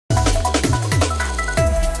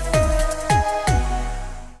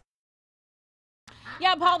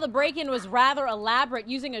Yeah, Paul, the break-in was rather elaborate,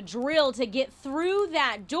 using a drill to get through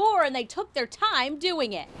that door, and they took their time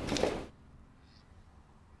doing it.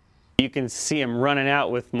 You can see him running out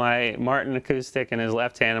with my Martin acoustic in his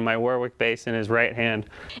left hand and my Warwick bass in his right hand.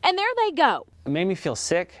 And there they go. It made me feel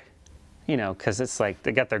sick, you know, because it's like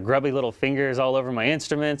they got their grubby little fingers all over my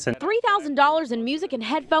instruments. And $3,000 in music and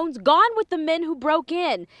headphones gone with the men who broke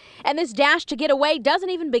in. And this dash to get away doesn't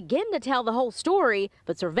even begin to tell the whole story,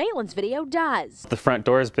 but surveillance video does. the front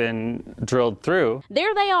door's been drilled through.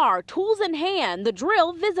 There they are, tools in hand, the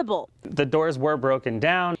drill visible. The doors were broken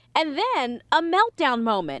down. And then a meltdown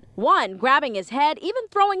moment. One grabbing his head, even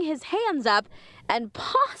throwing his hands up, and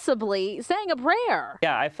possibly saying a prayer.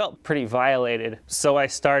 Yeah, I felt pretty violated. So I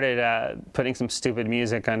started putting some stupid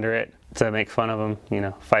music under it to make fun of him, you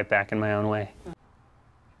know, fight back in my own way.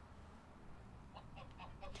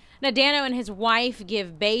 Now, Dano and his wife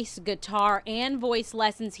give bass, guitar, and voice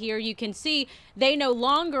lessons here. You can see they no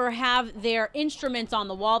longer have their instruments on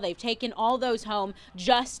the wall. They've taken all those home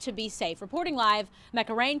just to be safe. Reporting live,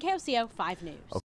 Mecca Rain, KOCO 5 News.